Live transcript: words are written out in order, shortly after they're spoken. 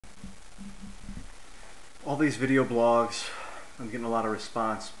All these video blogs, I'm getting a lot of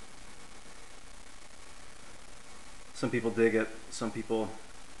response. Some people dig it, some people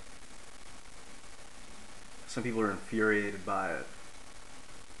are infuriated by it.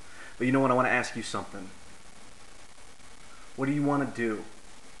 But you know what, I want to ask you something. What do you want to do?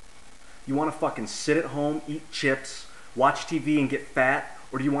 You want to fucking sit at home, eat chips, watch TV and get fat,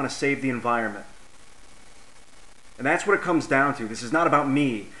 or do you want to save the environment? And that's what it comes down to. This is not about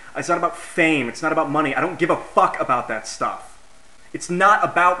me. It's not about fame. It's not about money. I don't give a fuck about that stuff. It's not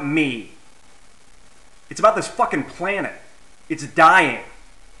about me. It's about this fucking planet. It's dying.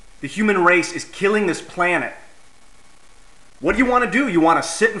 The human race is killing this planet. What do you want to do? You want to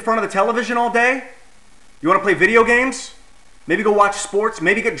sit in front of the television all day? You want to play video games? Maybe go watch sports?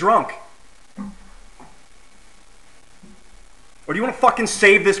 Maybe get drunk? Or do you want to fucking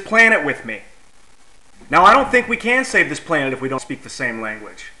save this planet with me? Now, I don't think we can save this planet if we don't speak the same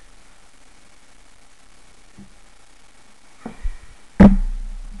language.